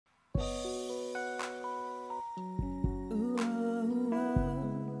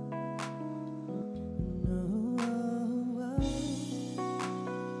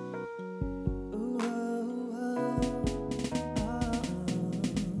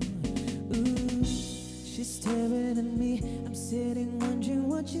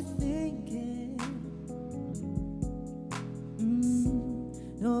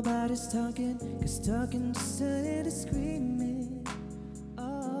is talking, cause talking just turned into screaming.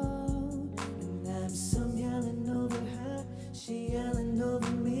 Oh, and I'm some yelling over her, she yelling over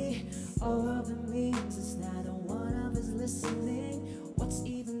me. All of it means is neither one of us listening. What's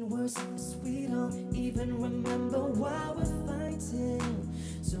even worse is we don't even remember why we're fighting.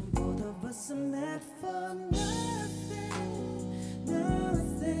 So both of us are mad for nothing,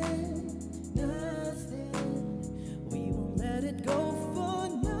 nothing, nothing. We won't let it go for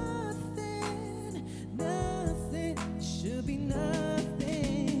nothing, nothing. It should be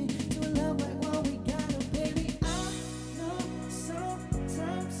nothing to a love like what we got, oh baby. I know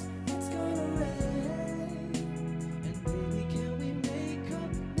sometimes it's gonna rain, and baby, can we make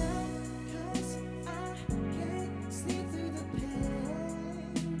up now? 'Cause I can't sleep through the pain.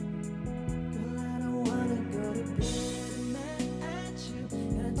 Girl, I don't wanna go to bed mad at you,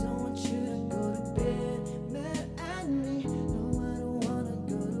 and I don't want you to go to bed mad at me. No, I don't wanna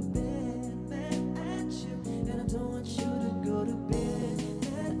go to bed mad at you, and I don't want you to go to bed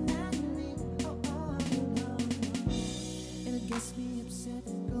mad at me. Oh, oh, no. And it gets me upset,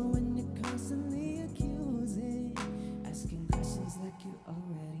 girl, when you're constantly accusing, asking questions like you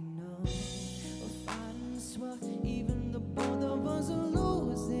already know. We're fighting this war, even though both of us are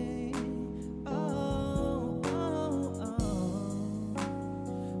losing. Oh, oh, oh.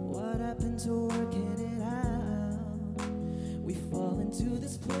 What happened to working it out? We fall into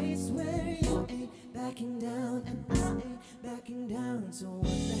this place where you ain't backing down and I ain't backing down. So what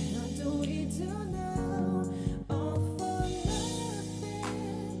the hell do we do now? All for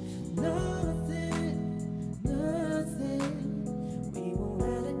nothing, nothing, nothing. We won't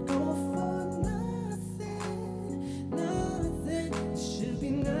let it go for nothing, nothing. It should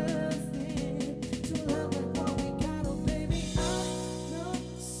be nothing to love like what we got, oh baby. I know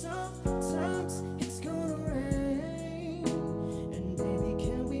sometimes it's gonna rain, and baby,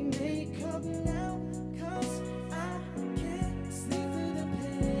 can we make up now? 'Cause I can't sleep through the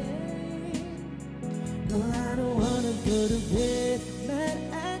pain. Girl, I don't wanna go to bed mad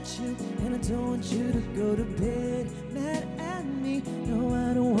at you, and I don't want you to go to bed mad at me. No,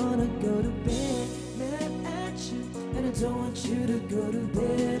 I don't wanna go to bed mad at you, and I don't want you to go to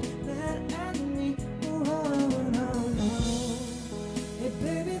bed